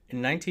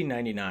In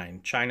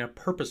 1999, China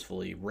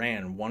purposefully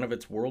ran one of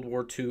its World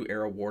War II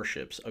era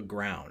warships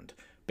aground,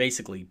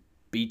 basically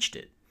beached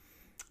it,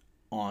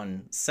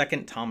 on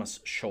Second Thomas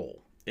Shoal.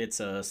 It's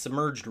a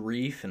submerged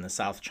reef in the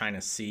South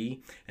China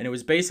Sea, and it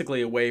was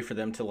basically a way for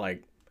them to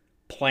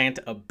plant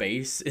a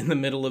base in the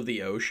middle of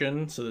the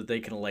ocean so that they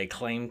can lay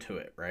claim to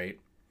it, right?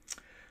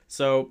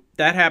 So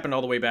that happened all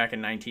the way back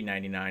in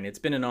 1999. It's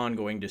been an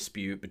ongoing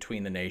dispute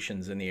between the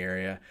nations in the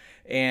area.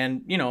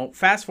 And,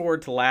 fast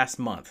forward to last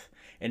month,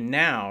 and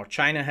now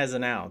China has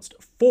announced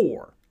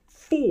four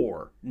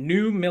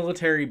new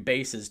military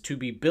bases to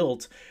be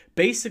built,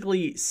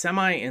 basically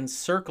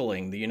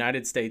semi-encircling the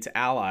United States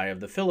ally of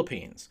the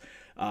Philippines.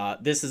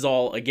 This is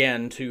all,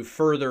 again, to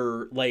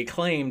further lay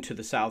claim to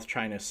the South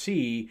China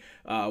Sea,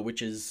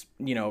 which is,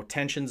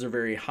 tensions are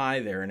very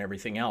high there and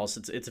everything else.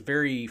 It's a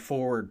very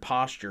forward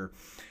posture.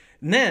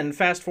 And then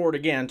fast forward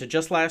again to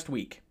just last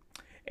week,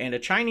 and a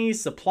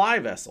Chinese supply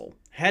vessel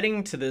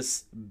heading to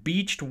this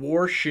beached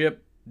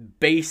warship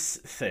base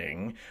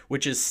thing,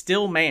 which is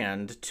still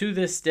manned to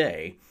this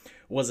day,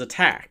 was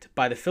attacked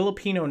by the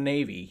Filipino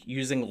Navy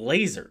using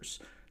lasers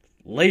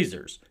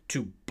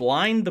to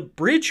blind the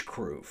bridge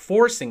crew,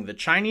 forcing the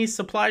Chinese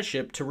supply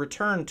ship to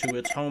return to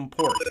its home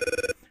port.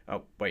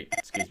 Oh, wait,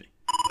 excuse me.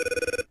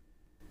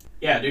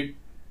 Yeah, dude.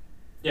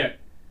 Yeah.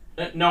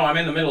 No, I'm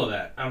in the middle of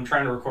that. I'm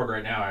trying to record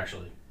right now,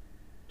 actually.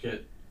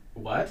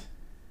 What?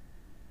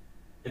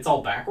 It's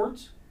all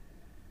backwards?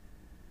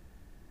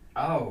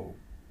 Oh.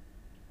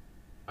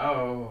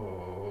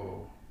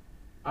 Oh.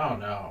 Oh,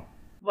 no.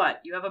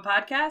 What, you have a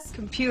podcast?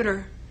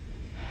 Computer.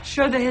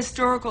 Show the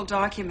historical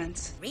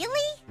documents.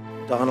 Really?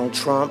 Donald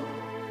Trump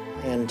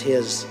and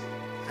his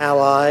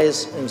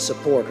allies and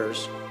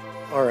supporters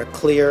are a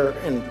clear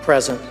and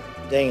present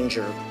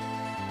danger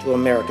to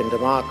American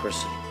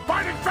democracy.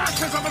 Fighting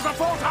fascism is a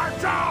full-time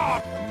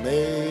job!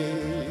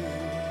 Amazing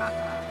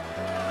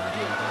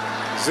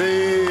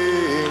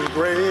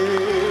grace.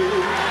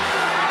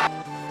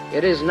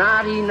 It is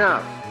not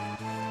enough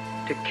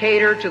to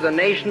cater to the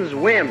nation's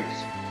whims.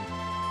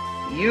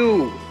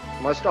 You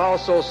must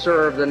also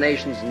serve the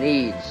nation's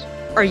needs.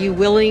 Are you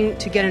willing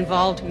to get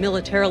involved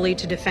militarily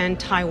to defend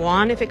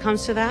Taiwan if it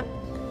comes to that?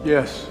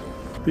 Yes.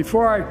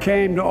 Before I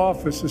came to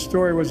office, the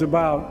story was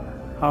about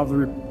how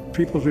the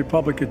People's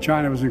Republic of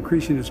China was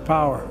increasing its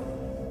power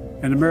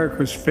and America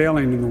was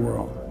failing in the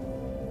world.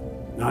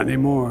 Not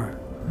anymore.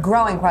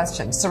 Growing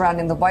questions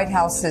surrounding the White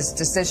House's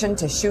decision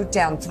to shoot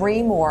down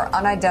 3 more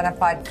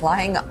unidentified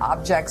flying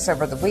objects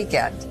over the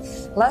weekend.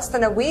 Less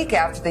than a week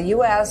after the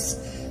U.S.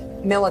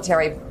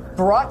 military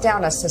brought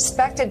down a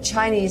suspected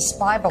Chinese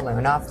spy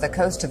balloon off the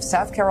coast of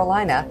South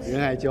Carolina.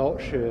 The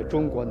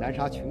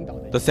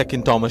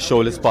Second Thomas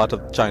Shoal is part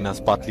of China's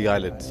Spratly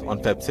Islands.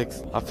 On Feb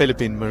 6, a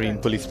Philippine Marine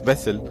Police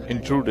vessel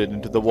intruded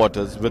into the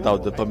waters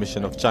without the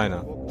permission of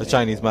China. The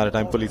Chinese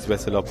Maritime Police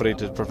vessel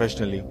operated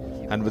professionally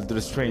and with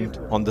restraint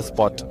on the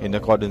spot in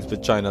accordance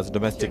with China's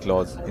domestic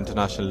laws,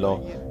 international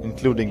law,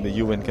 including the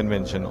UN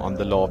Convention on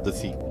the Law of the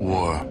Sea.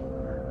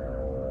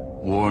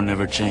 War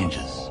never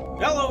changes.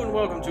 Hello and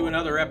welcome to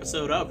another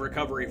episode of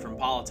Recovery from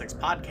Politics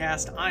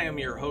Podcast. I am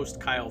your host,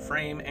 Kyle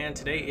Frame, and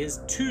today is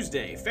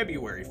Tuesday,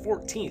 February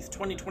 14th,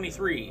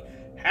 2023.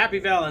 Happy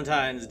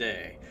Valentine's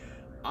Day.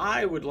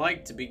 I would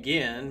like to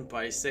begin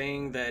by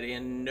saying that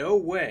in no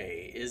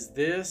way is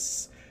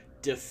this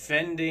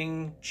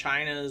defending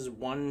China's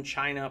One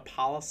China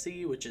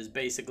policy, which is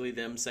basically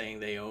them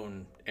saying they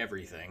own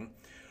everything,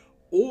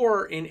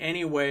 or in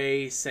any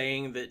way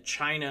saying that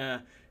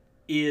China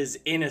is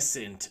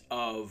innocent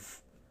of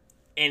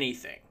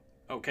anything,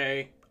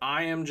 okay?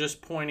 I am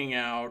just pointing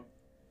out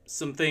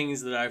some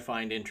things that I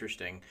find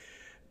interesting,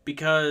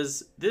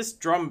 because this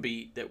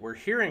drumbeat that we're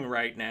hearing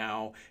right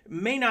now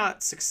may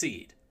not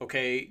succeed,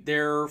 okay?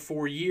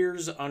 For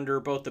years under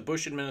both the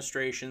Bush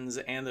administrations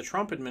and the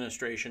Trump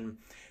administration,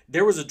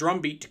 there was a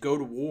drumbeat to go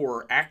to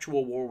war,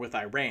 actual war with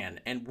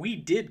Iran, and we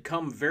did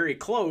come very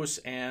close,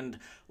 and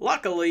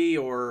luckily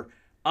or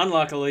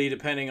unluckily,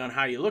 depending on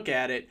how you look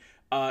at it,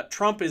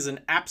 Trump is an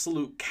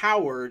absolute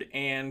coward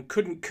and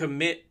couldn't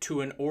commit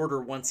to an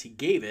order once he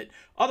gave it.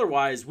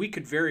 Otherwise, we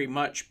could very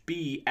much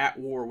be at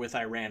war with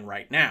Iran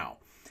right now.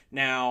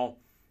 Now,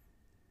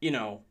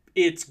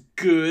 it's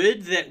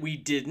good that we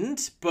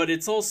didn't, but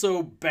it's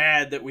also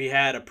bad that we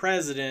had a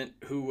president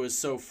who was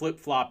so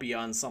flip-floppy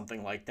on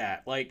something like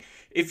that. Like,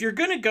 if you're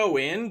going to go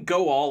in,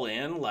 go all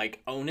in,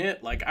 own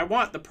it. I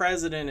want the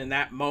president in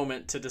that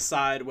moment to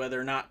decide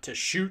whether or not to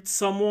shoot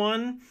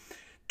someone,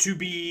 to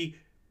be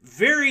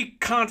very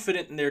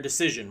confident in their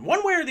decision,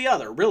 one way or the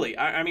other, really.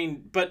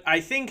 But I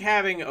think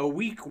having a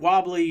weak,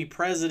 wobbly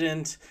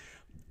president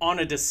on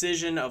a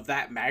decision of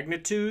that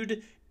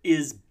magnitude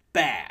is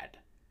bad.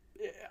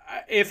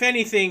 If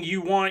anything,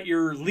 you want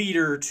your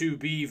leader to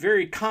be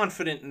very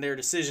confident in their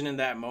decision in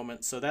that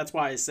moment. So that's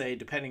why I say,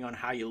 depending on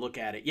how you look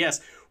at it, yes,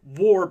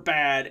 war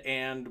bad,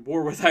 and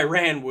war with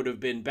Iran would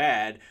have been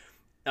bad,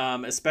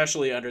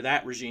 especially under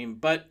that regime.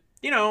 But,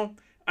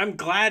 I'm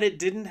glad it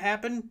didn't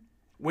happen.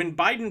 when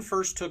Biden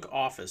first took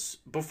office,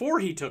 before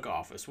he took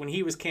office, when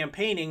he was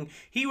campaigning,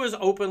 he was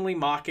openly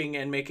mocking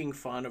and making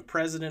fun of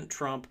President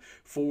Trump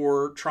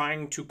for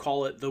trying to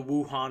call it the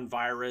Wuhan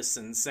virus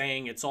and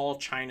saying it's all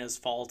China's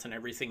fault and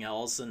everything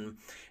else. And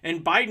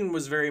Biden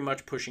was very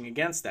much pushing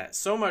against that.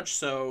 So much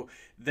so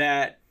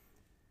that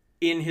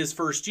in his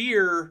first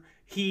year,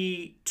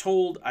 he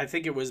told, I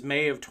think it was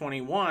May of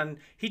 21,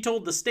 he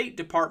told the State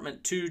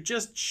Department to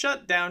just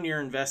shut down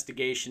your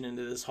investigation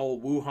into this whole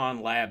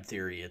Wuhan lab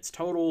theory. It's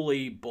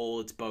totally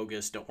bull, it's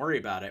bogus, don't worry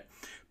about it.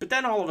 But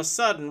then all of a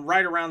sudden,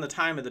 right around the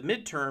time of the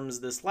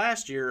midterms this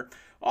last year,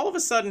 all of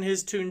a sudden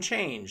his tune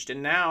changed,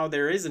 and now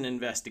there is an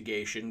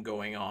investigation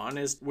going on,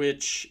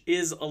 which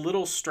is a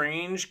little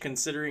strange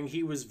considering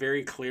he was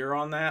very clear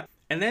on that.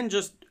 And then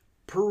just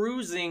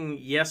perusing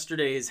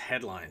yesterday's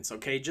headlines,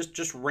 okay,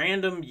 just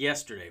random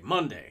yesterday,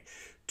 Monday,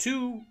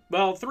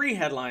 3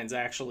 headlines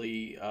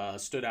actually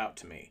stood out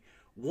to me.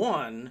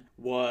 One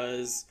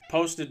was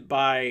posted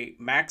by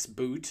Max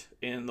Boot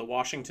in the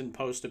Washington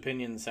Post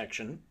opinion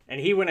section, and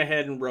he went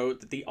ahead and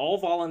wrote that the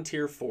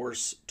all-volunteer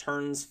force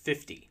turns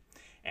 50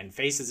 and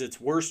faces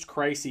its worst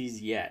crises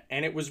yet.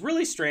 And it was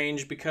really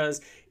strange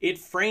because it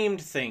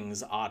framed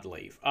things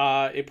oddly.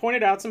 It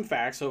pointed out some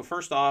facts. So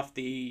first off,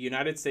 the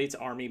United States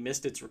Army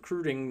missed its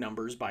recruiting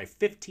numbers by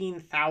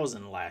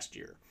 15,000 last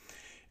year.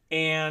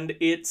 And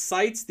it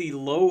cites the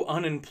low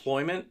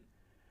unemployment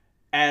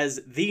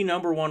as the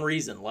number one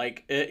reason.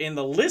 Like, in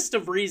the list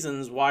of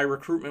reasons why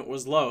recruitment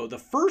was low, the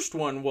first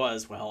one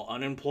was, well,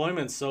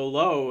 unemployment's so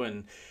low,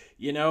 and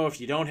you know, if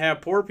you don't have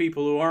poor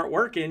people who aren't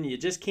working, you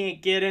just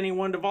can't get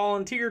anyone to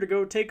volunteer to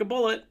go take a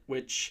bullet,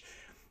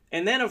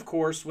 and then, of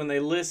course, when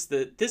they list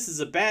that this is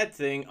a bad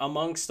thing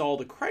amongst all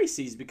the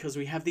crises because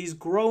we have these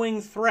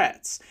growing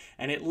threats,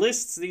 and it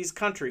lists these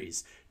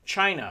countries,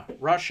 China,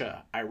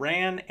 Russia,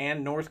 Iran,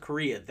 and North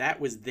Korea. That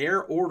was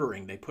their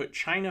ordering. They put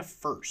China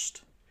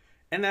first.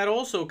 And that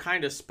also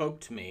kind of spoke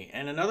to me.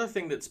 And another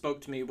thing that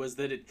spoke to me was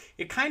that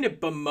it kind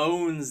of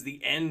bemoans the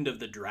end of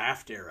the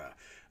draft era.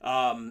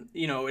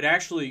 It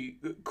actually,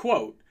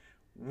 quote,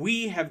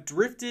 "We have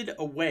drifted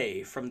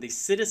away from the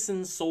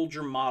citizen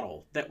soldier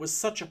model that was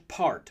such a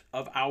part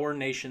of our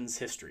nation's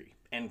history,"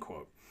 end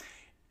quote.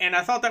 And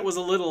I thought that was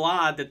a little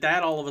odd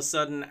that all of a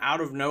sudden, out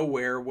of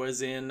nowhere,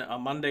 was in a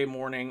Monday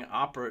morning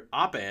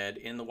op-ed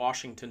in the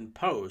Washington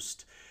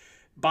Post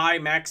by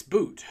Max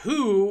Boot,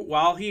 who,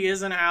 while he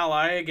is an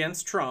ally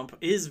against Trump,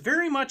 is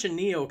very much a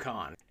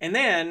neocon. And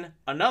then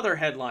another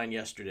headline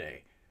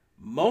yesterday: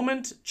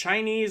 "Moment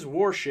Chinese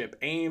warship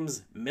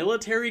aims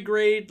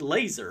military-grade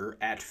laser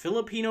at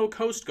Filipino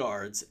Coast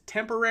Guards,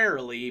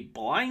 temporarily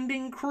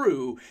blinding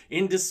crew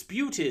in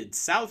disputed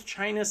South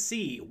China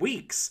Sea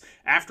weeks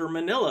after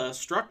Manila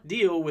struck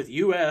deal with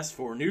U.S.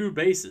 for new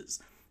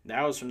bases."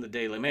 That was from the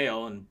Daily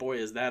Mail, and boy,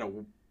 is that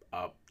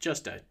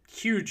just a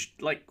huge,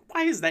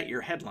 why is that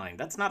your headline?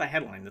 That's not a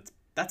headline.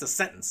 That's a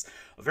sentence,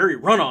 a very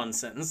run-on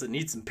sentence that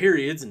needs some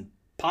periods and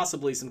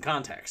possibly some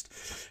context.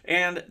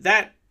 And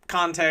that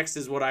context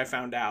is what I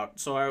found out.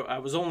 So I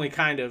was only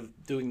kind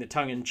of doing the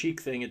tongue-in-cheek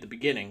thing at the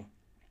beginning.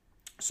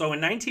 So in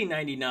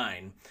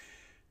 1999,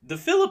 the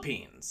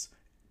Philippines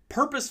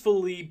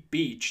purposefully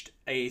beached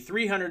a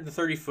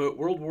 330-foot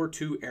World War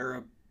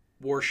II-era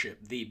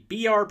warship, the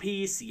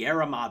BRP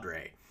Sierra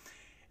Madre.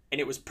 And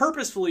it was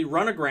purposefully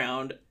run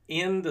aground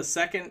in the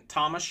second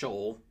Thomas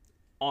Shoal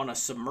on a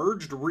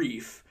submerged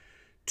reef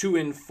to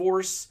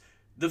enforce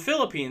the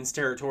Philippines'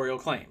 territorial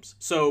claims.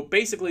 So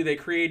basically they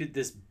created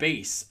this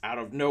base out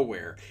of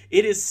nowhere.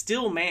 It is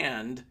still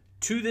manned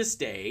to this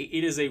day.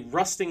 It is a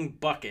rusting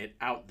bucket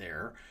out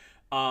there.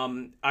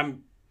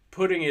 I'm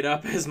putting it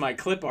up as my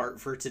clip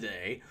art for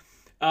today.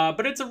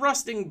 But it's a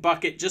rusting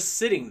bucket just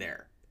sitting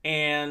there.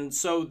 And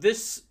so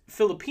this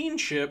Philippine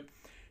ship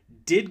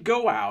did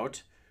go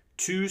out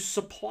to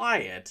supply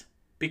it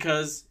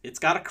because it's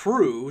got a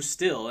crew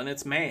still and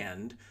it's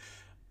manned,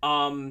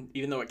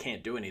 even though it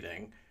can't do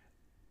anything.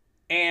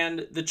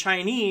 And the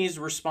Chinese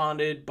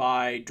responded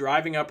by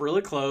driving up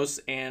really close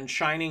and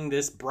shining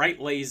this bright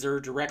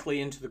laser directly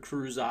into the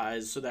crew's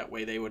eyes so that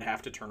way they would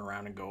have to turn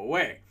around and go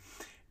away.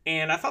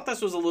 And I thought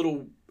this was a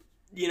little,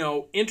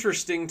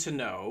 interesting to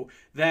know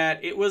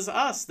that it was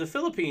us, the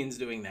Philippines,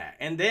 doing that.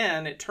 And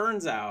then it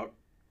turns out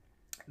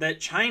that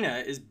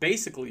China is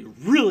basically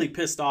really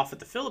pissed off at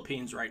the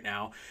Philippines right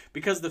now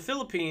because the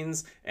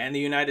Philippines and the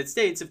United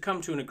States have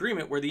come to an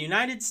agreement where the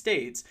United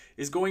States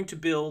is going to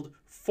build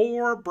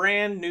 4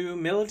 brand new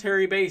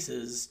military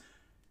bases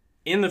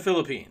in the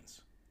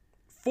Philippines.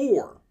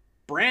 4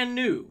 brand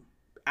new,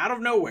 out of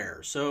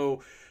nowhere.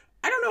 So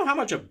I don't know how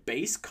much a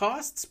base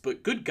costs,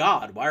 but good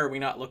God, why are we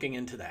not looking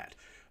into that?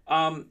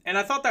 And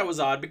I thought that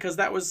was odd because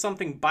that was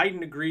something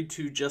Biden agreed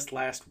to just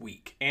last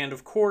week. And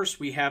of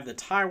course, we have the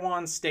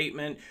Taiwan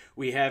statement.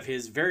 We have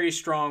his very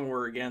strong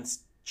 "we're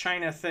against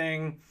China"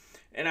 thing.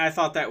 And I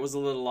thought that was a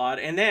little odd.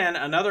 And then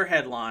another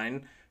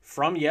headline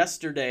from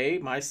yesterday,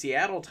 my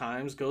Seattle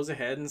Times goes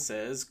ahead and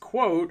says,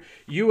 quote,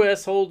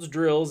 "U.S. holds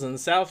drills in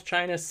South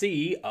China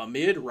Sea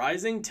amid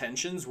rising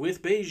tensions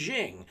with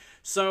Beijing."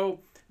 So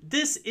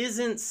this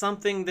isn't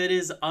something that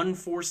is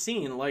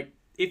unforeseen. Like,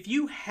 if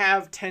you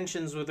have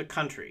tensions with a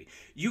country,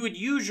 you would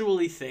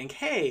usually think,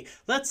 hey,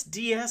 let's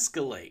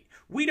de-escalate.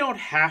 We don't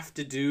have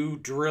to do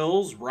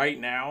drills right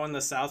now in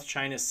the South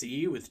China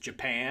Sea with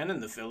Japan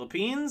and the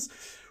Philippines.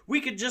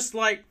 We could just,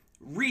 like,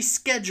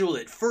 reschedule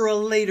it for a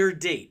later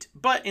date.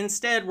 But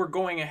instead, we're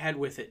going ahead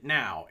with it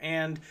now.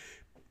 And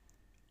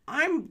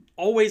I'm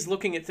always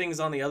looking at things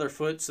on the other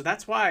foot, so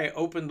that's why I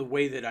opened the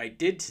way that I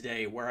did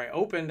today, where I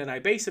opened and I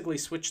basically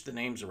switched the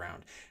names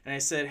around. And I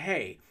said,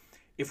 hey,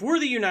 if we're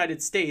the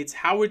United States,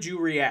 how would you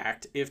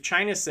react if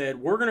China said,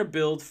 we're going to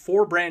build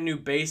 4 brand new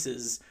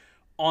bases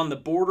on the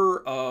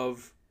border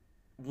of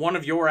one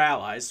of your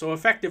allies, so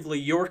effectively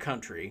your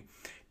country,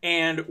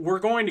 and we're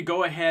going to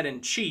go ahead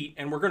and cheat,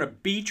 and we're going to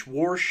beach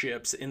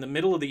warships in the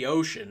middle of the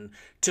ocean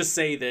to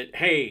say that,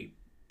 hey,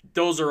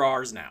 those are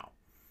ours now.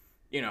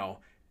 You know,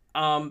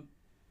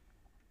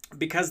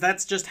 because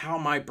that's just how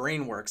my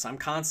brain works. I'm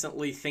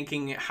constantly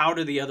thinking, how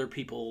do the other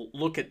people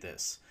look at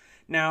this?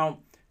 Now,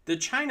 the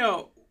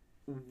China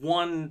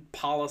one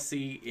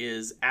policy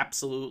is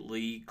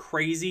absolutely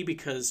crazy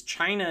because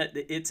China,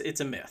 it's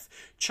a myth.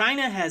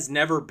 China has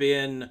never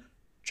been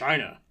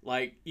China.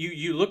 Like,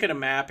 you look at a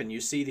map and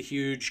you see the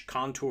huge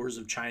contours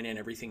of China and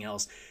everything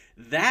else.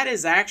 That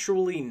is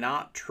actually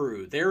not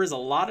true. There is a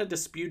lot of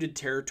disputed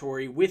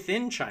territory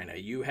within China.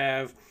 You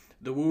have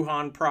the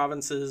Wuhan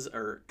provinces,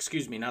 or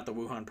excuse me, not the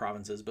Wuhan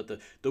provinces, but the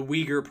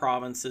Uyghur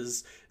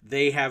provinces.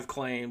 They have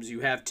claims. You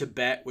have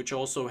Tibet, which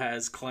also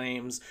has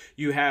claims.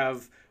 You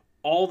have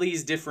all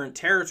these different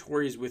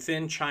territories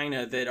within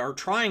China that are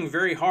trying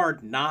very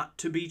hard not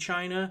to be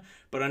China,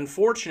 but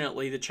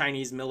unfortunately the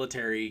Chinese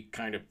military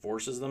kind of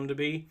forces them to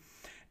be.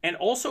 And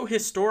also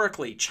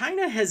historically,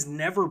 China has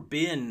never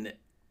been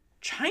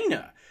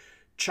China.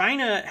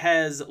 China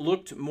has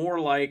looked more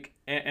like,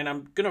 and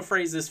I'm going to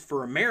phrase this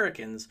for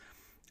Americans,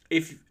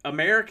 if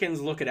Americans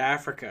look at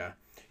Africa,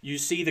 you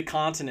see the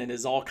continent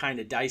is all kind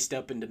of diced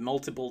up into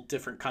multiple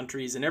different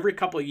countries, and every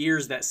couple of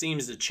years that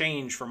seems to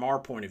change from our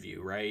point of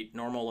view, right?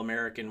 Normal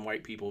American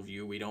white people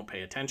view, we don't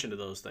pay attention to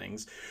those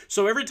things.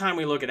 So every time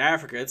we look at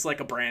Africa, it's like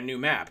a brand new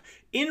map.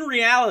 In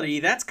reality,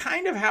 that's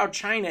kind of how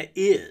China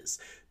is.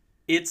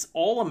 It's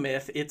all a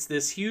myth. It's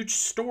this huge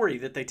story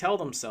that they tell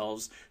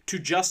themselves to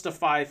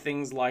justify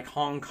things like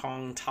Hong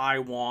Kong,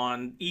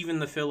 Taiwan, even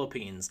the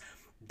Philippines.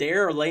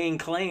 They're laying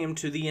claim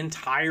to the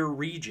entire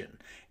region.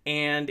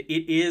 And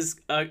it is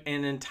an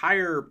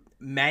entire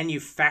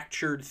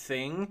manufactured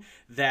thing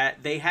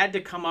that they had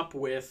to come up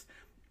with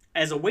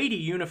as a way to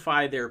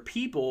unify their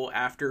people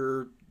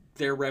after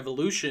their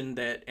revolution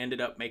that ended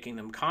up making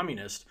them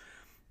communist.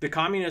 The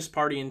Communist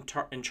Party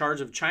in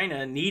charge of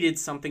China needed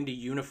something to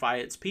unify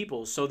its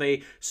people. So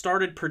they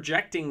started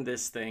projecting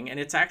this thing, and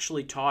it's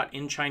actually taught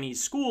in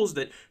Chinese schools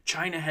that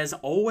China has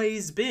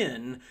always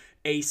been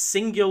a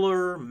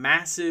singular,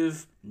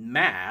 massive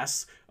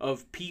mass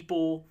of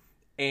people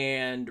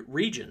and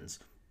regions.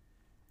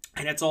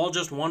 And it's all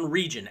just one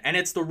region. And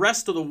it's the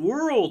rest of the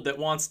world that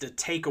wants to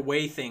take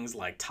away things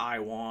like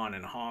Taiwan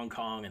and Hong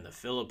Kong and the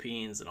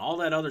Philippines and all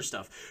that other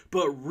stuff.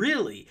 But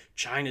really,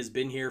 China's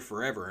been here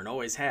forever and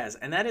always has.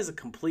 And that is a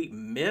complete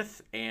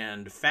myth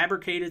and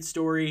fabricated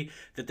story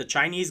that the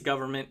Chinese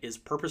government is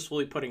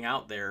purposefully putting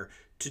out there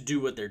to do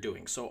what they're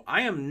doing. So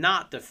I am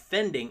not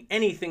defending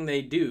anything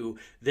they do.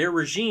 Their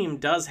regime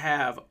does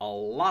have a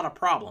lot of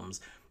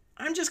problems.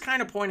 I'm just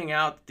kind of pointing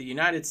out that the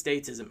United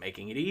States isn't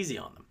making it easy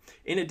on them.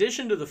 In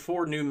addition to the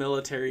 4 new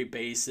military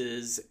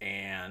bases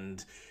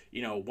and,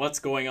 you know, what's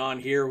going on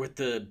here with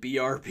the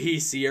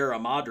BRP Sierra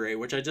Madre,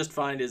 which I just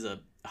find is a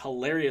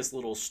hilarious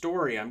little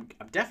story. I'm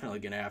definitely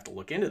going to have to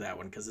look into that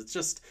one because it's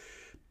just,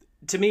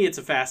 to me, it's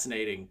a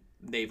fascinating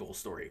naval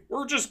story.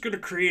 We're just going to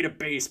create a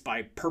base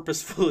by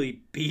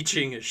purposefully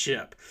beaching a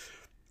ship.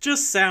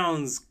 Just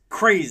sounds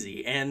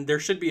crazy, and there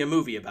should be a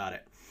movie about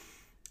it.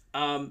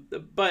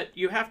 But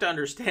you have to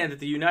understand that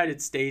the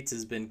United States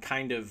has been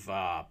kind of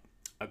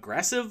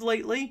aggressive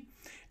lately,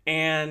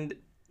 and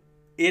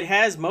it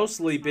has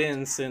mostly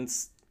been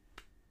since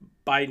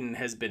Biden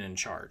has been in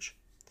charge.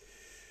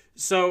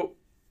 So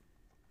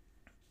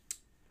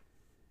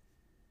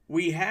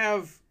we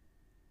have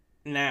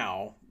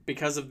now,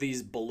 because of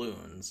these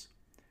balloons,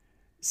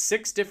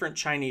 6 different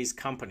Chinese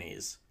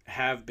companies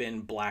have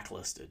been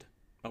blacklisted.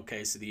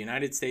 Okay, so the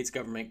United States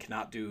government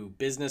cannot do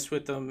business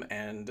with them,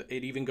 and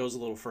it even goes a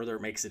little further.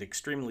 It makes it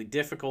extremely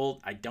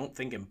difficult, I don't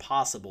think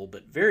impossible,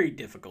 but very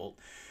difficult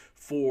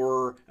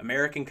for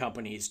American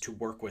companies to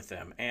work with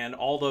them. And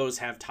all those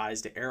have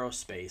ties to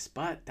aerospace,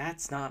 but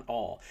that's not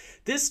all.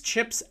 This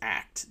CHIPS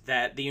Act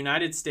that the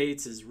United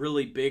States is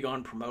really big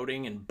on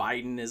promoting, and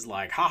Biden is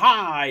like,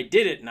 haha, I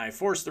did it, and I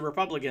forced the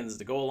Republicans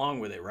to go along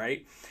with it,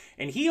 right?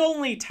 And he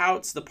only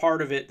touts the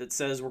part of it that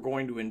says we're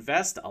going to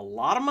invest a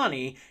lot of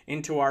money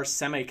into our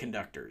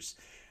semiconductors.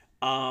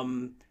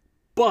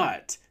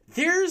 But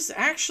there's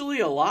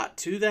actually a lot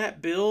to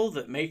that bill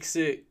that makes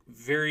it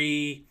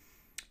very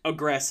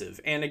aggressive.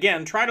 And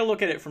again, try to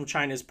look at it from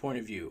China's point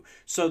of view.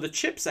 So the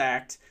CHIPS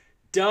Act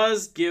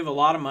does give a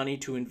lot of money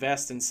to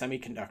invest in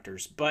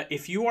semiconductors. But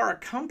if you are a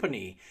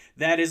company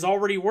that is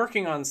already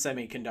working on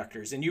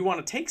semiconductors and you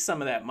want to take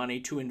some of that money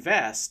to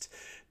invest,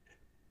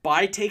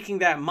 by taking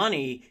that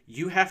money,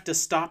 you have to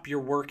stop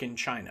your work in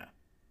China.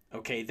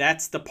 Okay,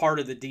 that's the part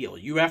of the deal.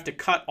 You have to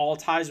cut all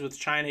ties with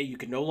China. You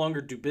can no longer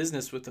do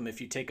business with them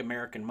if you take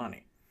American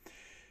money.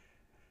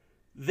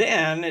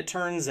 Then it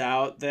turns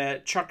out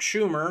that Chuck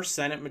Schumer,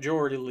 Senate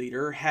Majority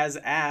Leader, has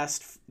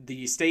asked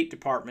the State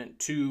Department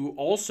to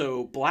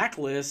also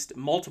blacklist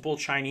multiple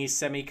Chinese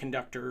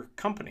semiconductor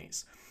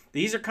companies.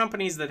 These are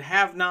companies that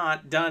have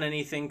not done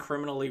anything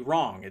criminally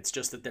wrong. It's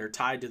just that they're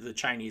tied to the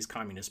Chinese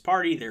Communist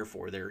Party,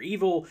 therefore they're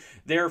evil.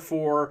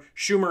 Therefore,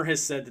 Schumer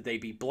has said that they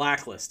be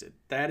blacklisted.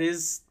 That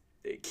is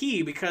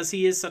key because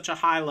he is such a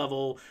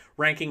high-level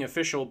ranking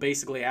official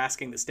basically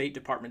asking the State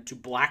Department to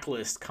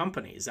blacklist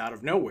companies out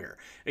of nowhere.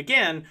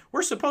 Again,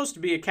 we're supposed to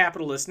be a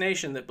capitalist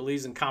nation that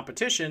believes in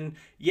competition,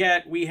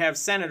 yet we have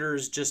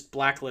senators just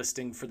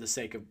blacklisting for the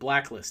sake of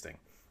blacklisting.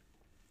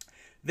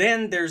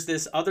 Then there's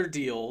this other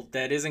deal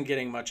that isn't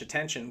getting much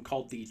attention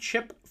called the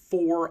Chip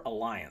 4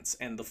 Alliance.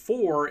 And the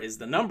 4 is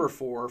the number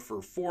 4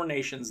 for 4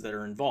 nations that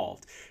are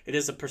involved. It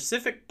is a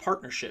Pacific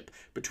partnership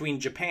between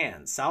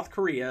Japan, South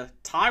Korea,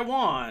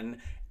 Taiwan,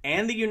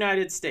 and the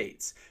United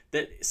States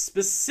that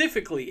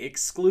specifically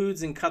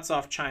excludes and cuts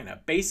off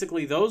China.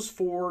 Basically, those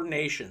 4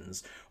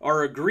 nations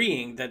are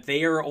agreeing that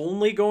they are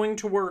only going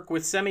to work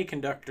with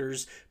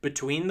semiconductors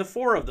between the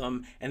 4 of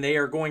them, and they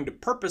are going to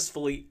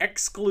purposefully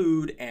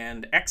exclude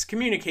and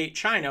excommunicate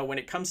China when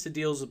it comes to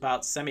deals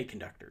about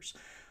semiconductors.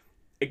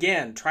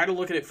 Again, try to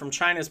look at it from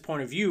China's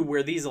point of view,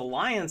 where these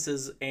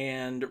alliances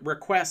and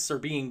requests are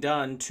being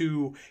done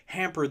to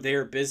hamper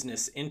their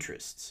business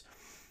interests.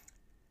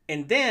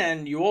 And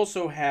then you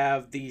also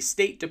have the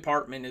State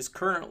Department is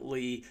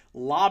currently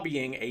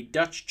lobbying a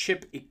Dutch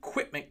chip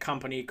equipment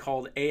company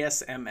called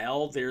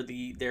ASML.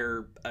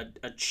 They're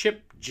a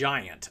chip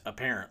giant,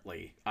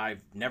 apparently.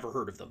 I've never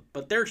heard of them,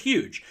 but they're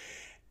huge.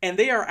 And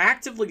they are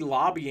actively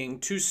lobbying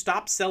to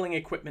stop selling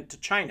equipment to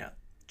China.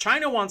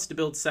 China wants to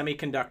build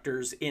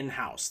semiconductors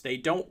in-house. They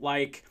don't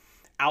like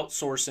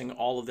outsourcing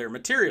all of their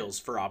materials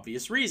for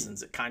obvious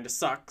reasons. It kind of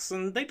sucks,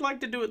 and they'd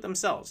like to do it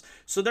themselves.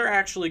 So they're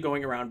actually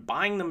going around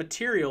buying the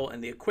material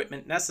and the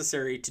equipment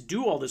necessary to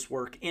do all this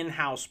work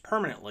in-house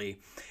permanently.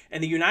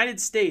 And the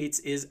United States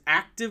is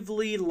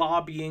actively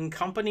lobbying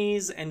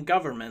companies and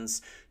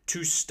governments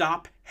to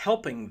stop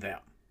helping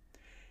them.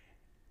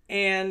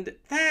 And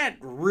that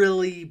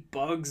really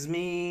bugs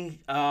me.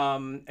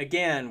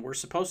 Again, we're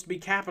supposed to be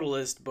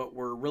capitalist, but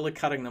we're really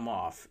cutting them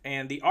off.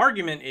 And the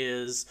argument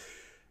is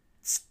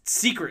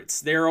secrets.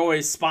 They're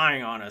always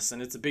spying on us,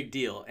 and it's a big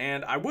deal.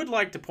 And I would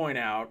like to point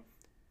out,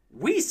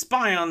 we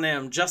spy on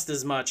them just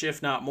as much,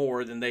 if not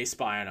more, than they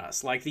spy on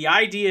us. Like, the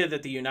idea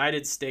that the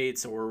United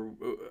States or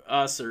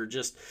us are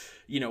just,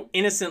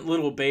 innocent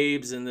little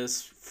babes in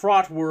this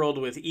fraught world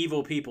with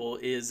evil people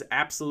is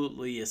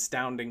absolutely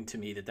astounding to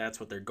me that that's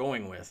what they're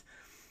going with.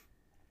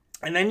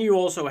 And then you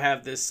also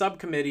have this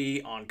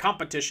subcommittee on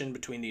competition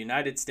between the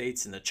United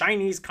States and the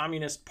Chinese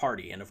Communist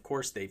Party. And of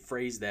course, they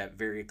phrase that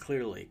very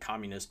clearly.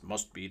 Communist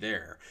must be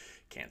there.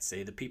 Can't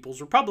say the People's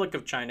Republic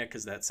of China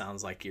because that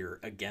sounds like you're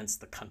against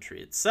the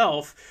country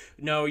itself.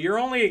 No, you're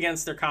only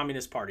against their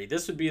Communist Party.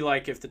 This would be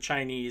like if the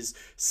Chinese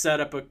set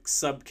up a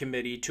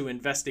subcommittee to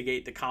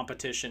investigate the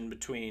competition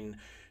between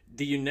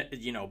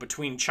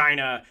between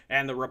China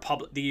and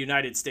the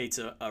United States,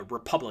 a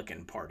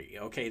Republican Party.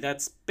 Okay,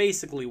 that's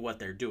basically what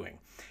they're doing.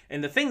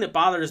 And the thing that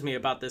bothers me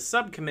about this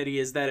subcommittee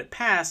is that it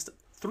passed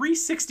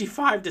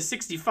 365 to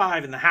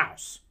 65 in the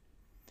House.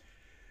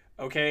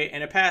 Okay,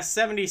 and it passed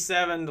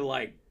 77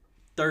 to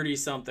 30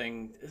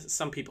 something.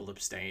 Some people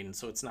abstain,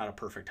 so it's not a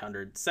perfect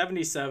 100.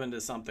 77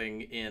 to something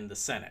in the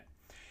Senate.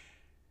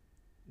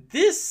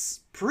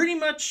 This pretty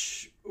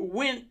much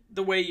went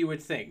the way you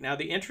would think. Now,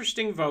 the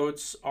interesting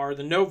votes are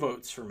the no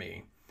votes for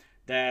me.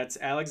 That's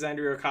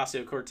Alexandria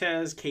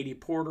Ocasio-Cortez, Katie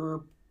Porter,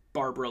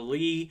 Barbara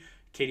Lee.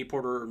 Katie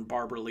Porter and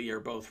Barbara Lee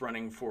are both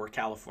running for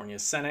California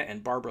Senate,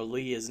 and Barbara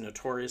Lee is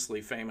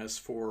notoriously famous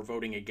for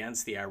voting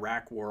against the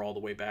Iraq War all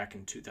the way back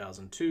in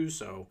 2002.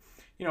 So,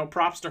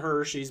 props to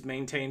her. She's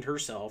maintained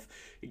herself.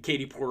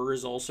 Katie Porter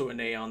is also a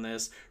nay on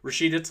this.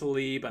 Rashida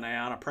Tlaib and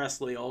Ayanna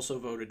Pressley also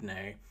voted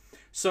nay.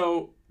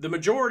 So the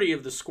majority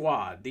of the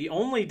squad, the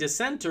only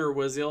dissenter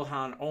was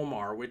Ilhan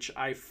Omar, which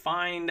I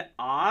find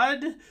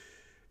odd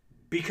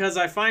because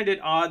I find it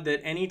odd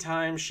that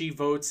anytime she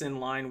votes in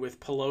line with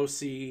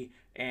Pelosi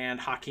and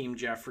Hakeem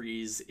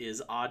Jeffries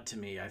is odd to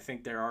me. I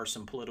think there are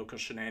some political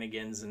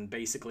shenanigans, and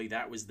basically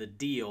that was the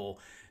deal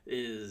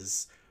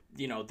is,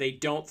 they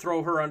don't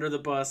throw her under the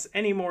bus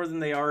any more than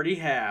they already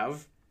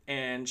have.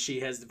 And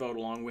she has to vote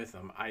along with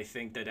them. I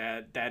think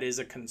that is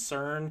a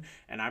concern,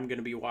 and I'm going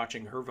to be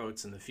watching her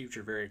votes in the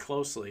future very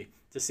closely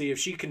to see if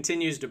she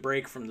continues to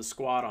break from the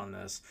squad on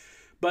this.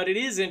 But it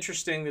is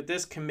interesting that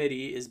this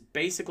committee is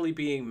basically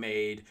being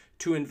made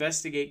to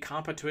investigate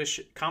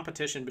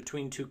competition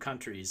between two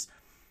countries.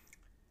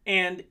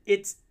 And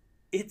it's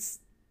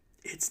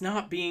it's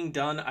not being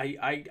done.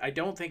 I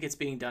don't think it's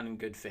being done in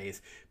good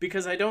faith,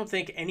 because I don't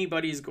think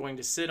anybody's going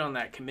to sit on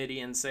that committee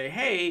and say,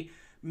 hey,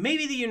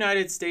 maybe the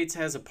United States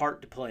has a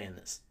part to play in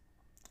this.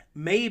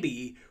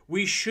 Maybe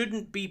we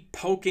shouldn't be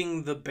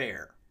poking the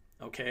bear,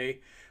 okay?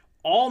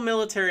 All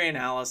military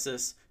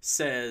analysis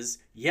says,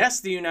 yes,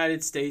 the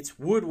United States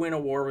would win a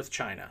war with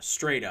China,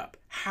 straight up.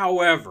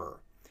 However,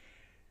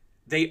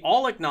 they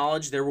all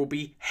acknowledge there will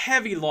be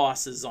heavy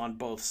losses on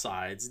both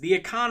sides. The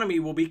economy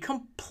will be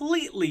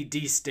completely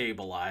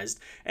destabilized,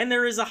 and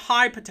there is a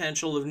high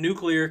potential of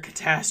nuclear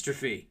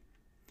catastrophe.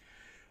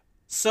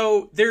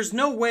 So there's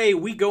no way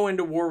we go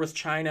into war with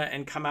China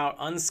and come out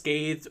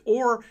unscathed,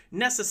 or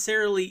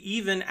necessarily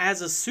even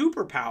as a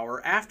superpower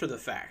after the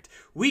fact.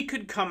 We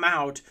could come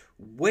out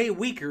way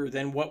weaker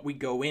than what we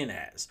go in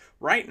as.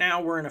 Right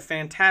now, we're in a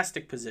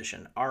fantastic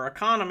position. Our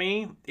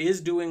economy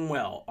is doing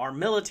well. Our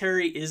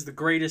military is the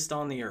greatest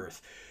on the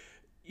earth.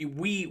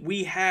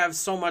 We have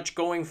so much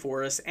going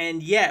for us,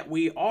 and yet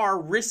we are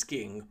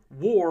risking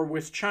war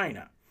with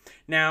China.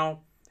 Now,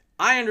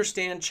 I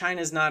understand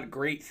China's not a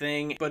great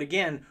thing, but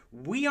again,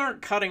 we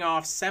aren't cutting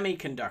off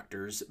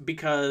semiconductors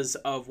because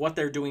of what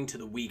they're doing to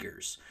the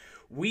Uyghurs.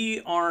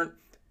 We aren't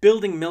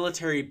building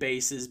military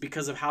bases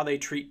because of how they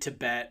treat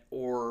Tibet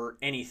or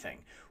anything.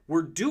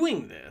 We're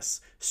doing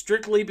this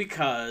strictly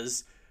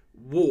because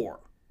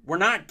war. We're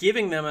not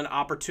giving them an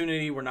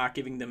opportunity. We're not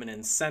giving them an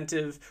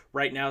incentive.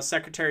 Right now,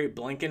 Secretary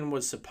Blinken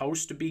was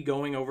supposed to be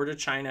going over to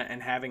China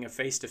and having a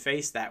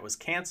face-to-face. That was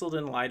canceled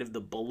in light of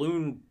the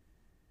balloon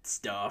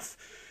stuff.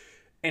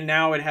 And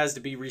now it has to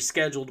be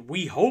rescheduled.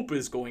 We hope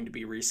is going to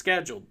be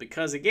rescheduled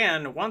because,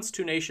 again, once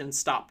two nations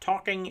stop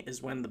talking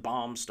is when the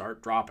bombs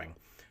start dropping.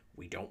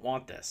 We don't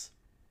want this.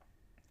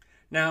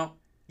 Now,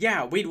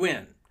 yeah, we'd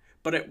win,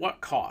 but at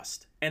what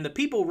cost? And the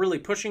people really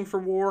pushing for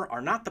war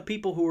are not the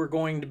people who are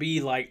going to be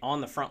like on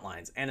the front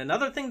lines. And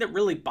another thing that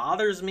really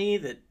bothers me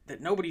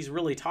that nobody's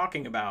really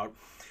talking about,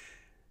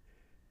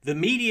 the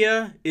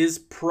media is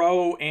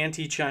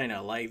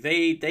pro-anti-China. Like,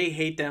 they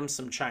hate them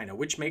some China,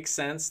 which makes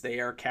sense. They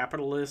are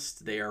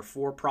capitalist. They are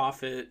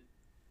for-profit,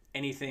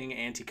 anything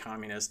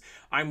anti-communist.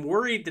 I'm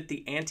worried that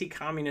the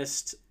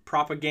anti-communist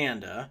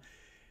propaganda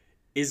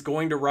is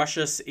going to rush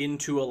us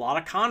into a lot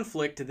of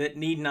conflict that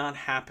need not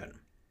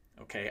happen.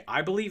 Okay,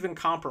 I believe in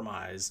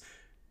compromise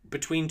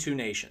between two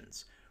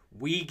nations.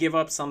 We give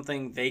up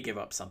something, they give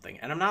up something.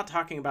 And I'm not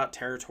talking about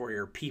territory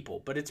or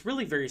people, but it's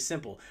really very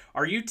simple.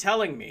 Are you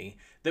telling me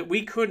that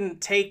we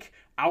couldn't take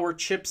our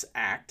CHIPS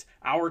Act,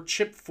 our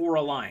Chip 4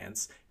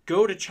 Alliance,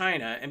 go to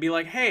China and be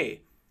like,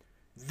 hey,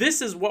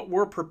 this is what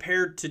we're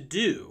prepared to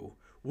do.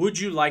 Would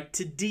you like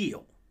to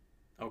deal?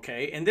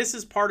 Okay, and this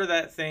is part of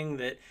that thing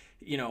that,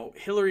 you know,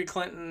 Hillary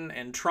Clinton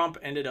and Trump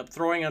ended up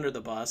throwing under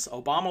the bus.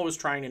 Obama was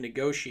trying to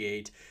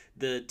negotiate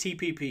the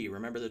TPP,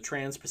 remember the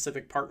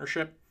Trans-Pacific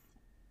Partnership?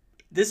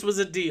 This was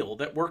a deal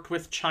that worked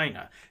with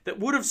China that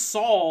would have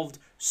solved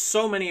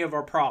so many of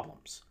our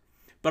problems.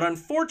 But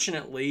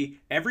unfortunately,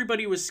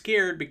 everybody was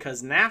scared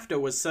because NAFTA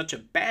was such a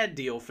bad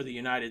deal for the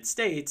United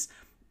States.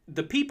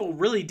 The people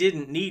really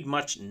didn't need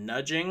much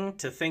nudging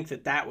to think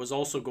that that was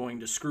also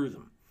going to screw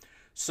them.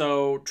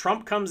 So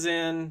Trump comes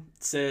in,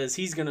 says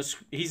he's gonna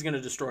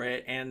destroy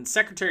it, and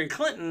Secretary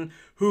Clinton,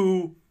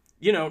 who,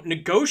 you know,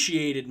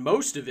 negotiated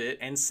most of it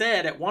and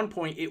said at one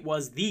point it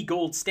was the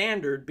gold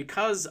standard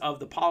because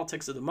of the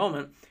politics of the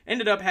moment,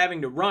 ended up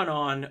having to run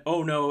on,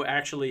 oh no,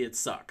 actually it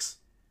sucks.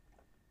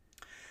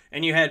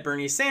 And you had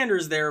Bernie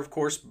Sanders there, of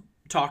course,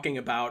 talking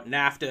about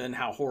NAFTA and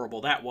how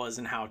horrible that was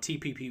and how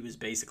TPP was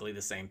basically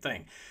the same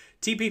thing.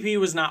 TPP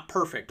was not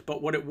perfect,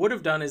 but what it would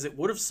have done is it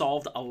would have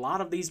solved a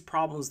lot of these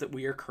problems that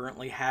we are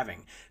currently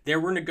having. There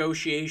were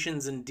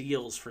negotiations and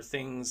deals for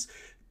things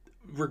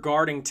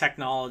regarding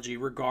technology,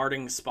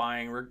 regarding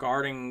spying,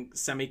 regarding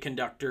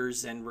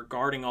semiconductors, and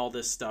regarding all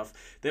this stuff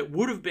that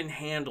would have been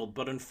handled.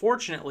 But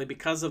unfortunately,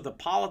 because of the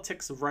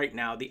politics of right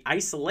now, the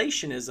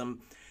isolationism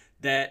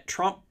that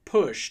Trump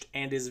pushed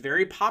and is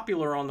very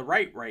popular on the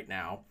right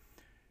now,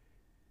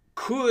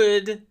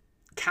 could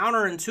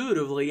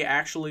counterintuitively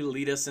actually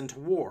lead us into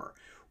war.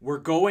 We're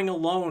going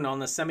alone on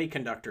the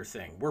semiconductor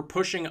thing. We're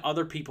pushing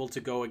other people to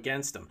go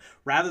against them.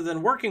 Rather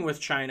than working with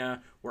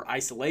China, we're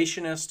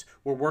isolationist.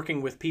 We're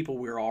working with people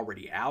we're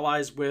already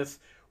allies with.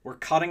 We're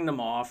cutting them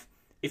off.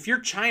 If you're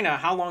China,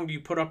 how long do you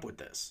put up with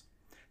this?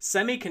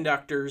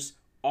 Semiconductors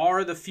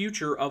are the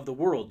future of the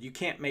world. You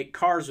can't make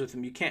cars with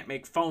them. You can't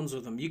make phones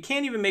with them. You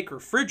can't even make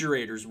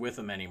refrigerators with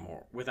them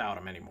anymore, without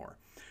them anymore.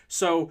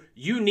 So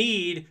you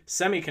need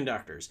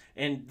semiconductors.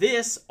 And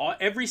this,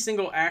 every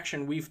single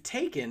action we've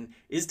taken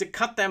is to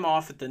cut them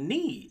off at the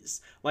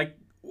knees. Like,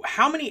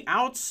 how many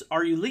outs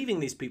are you leaving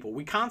these people?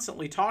 We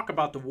constantly talk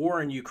about the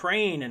war in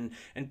Ukraine,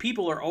 and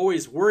people are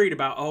always worried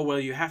about, oh, well,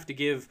 you have to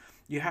give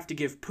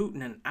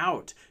Putin an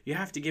out. You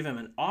have to give him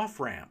an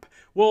off-ramp.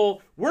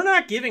 Well, we're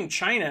not giving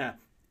China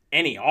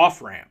any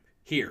off-ramp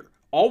here.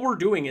 All we're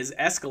doing is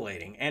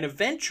escalating. And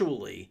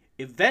eventually,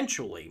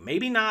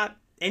 maybe not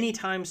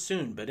anytime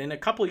soon, but in a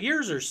couple of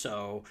years or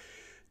so,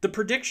 the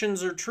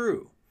predictions are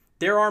true.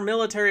 There are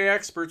military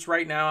experts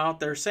right now out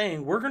there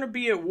saying we're going to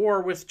be at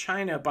war with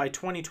China by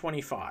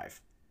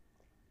 2025.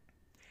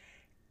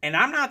 And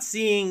I'm not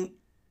seeing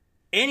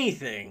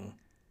anything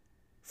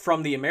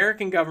from the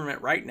American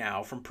government right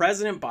now, from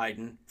President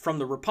Biden, from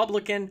the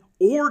Republican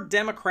or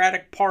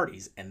Democratic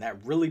parties, and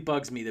that really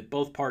bugs me that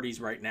both parties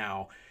right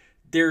now,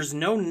 there's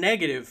no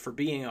negative for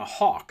being a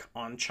hawk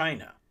on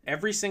China.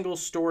 Every single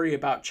story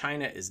about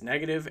China is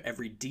negative.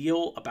 Every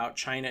deal about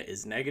China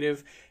is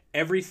negative.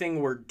 Everything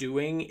we're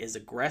doing is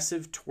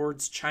aggressive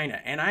towards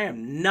China. And I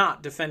am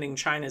not defending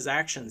China's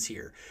actions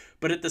here.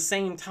 But at the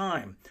same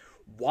time,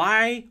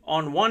 why,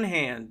 on one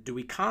hand, do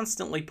we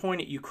constantly point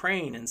at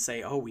Ukraine and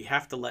say, oh, we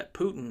have to let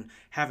Putin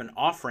have an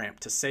off-ramp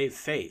to save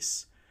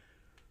face?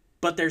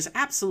 But there's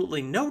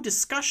absolutely no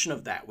discussion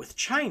of that with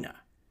China.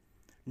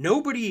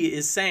 Nobody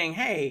is saying,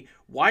 hey,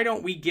 why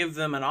don't we give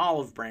them an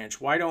olive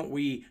branch? Why don't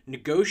we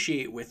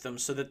negotiate with them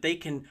so that they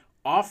can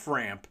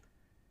off-ramp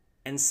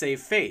and save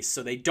face,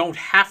 so they don't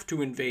have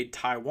to invade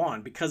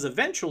Taiwan? Because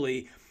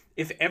eventually,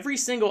 if every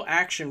single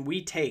action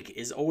we take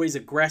is always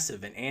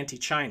aggressive and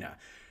anti-China,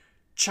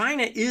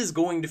 China is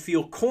going to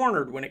feel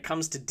cornered when it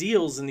comes to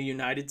deals in the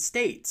United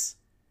States.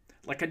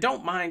 Like, I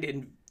don't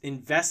mind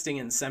investing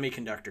in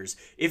semiconductors.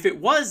 If it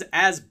was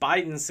as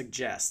Biden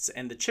suggests,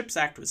 and the CHIPS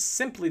Act was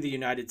simply the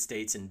United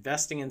States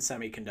investing in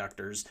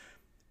semiconductors,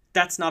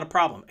 that's not a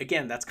problem.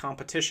 Again, that's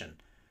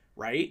competition,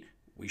 right?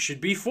 We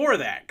should be for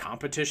that.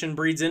 Competition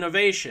breeds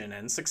innovation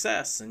and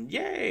success, and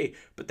yay!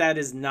 But that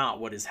is not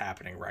what is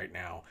happening right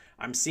now.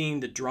 I'm seeing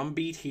the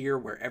drumbeat here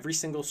where every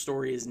single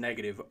story is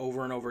negative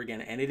over and over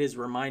again, and it is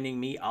reminding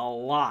me a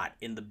lot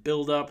in the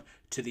build-up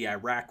to the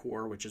Iraq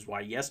War, which is why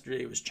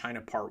yesterday was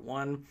China Part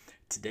 1,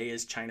 today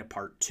is China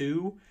Part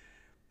 2.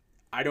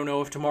 I don't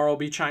know if tomorrow will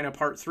be China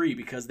Part 3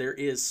 because there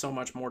is so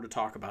much more to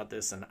talk about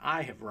this, and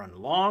I have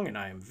run long, and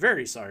I am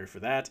very sorry for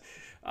that.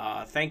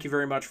 Thank you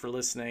very much for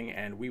listening,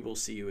 and we will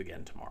see you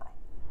again tomorrow.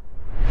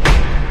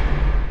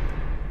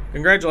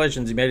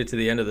 Congratulations, you made it to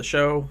the end of the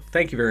show.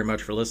 Thank you very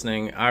much for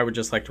listening. I would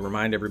just like to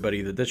remind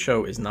everybody that this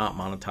show is not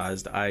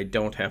monetized. I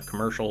don't have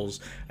commercials.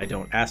 I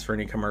don't ask for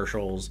any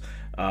commercials.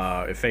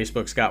 If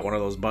Facebook's got one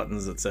of those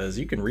buttons that says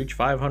you can reach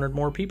 500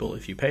 more people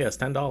if you pay us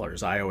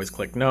 $10, I always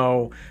click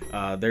no.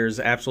 There's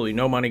absolutely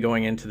no money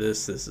going into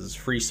this. This is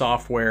free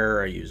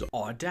software. I use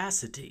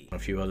Audacity, a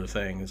few other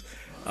things.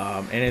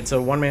 And it's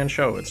a one-man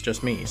show. It's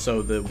just me.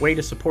 So the way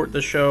to support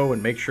the show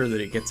and make sure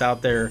that it gets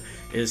out there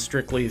is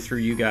strictly through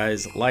you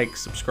guys. Like,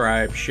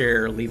 subscribe,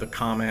 share, leave a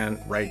comment,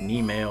 write an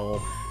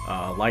email,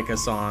 like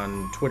us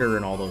on Twitter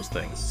and all those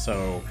things.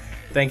 So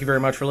thank you very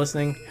much for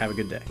listening. Have a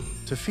good day.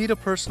 To feed a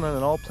person on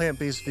an all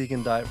plant-based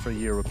vegan diet for a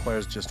year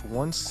requires just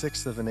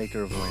 1/6 of an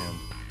acre of land.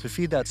 To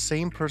feed that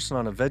same person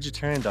on a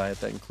vegetarian diet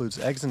that includes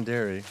eggs and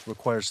dairy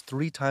requires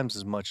 3 times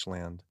as much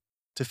land.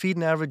 To feed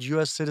an average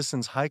U.S.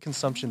 citizen's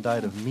high-consumption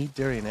diet of meat,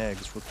 dairy, and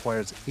eggs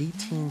requires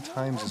 18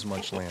 times as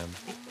much land.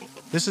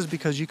 This is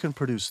because you can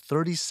produce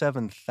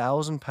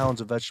 37,000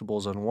 pounds of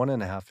vegetables on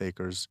 1.5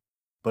 acres,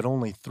 but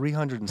only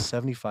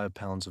 375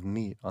 pounds of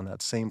meat on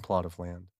that same plot of land.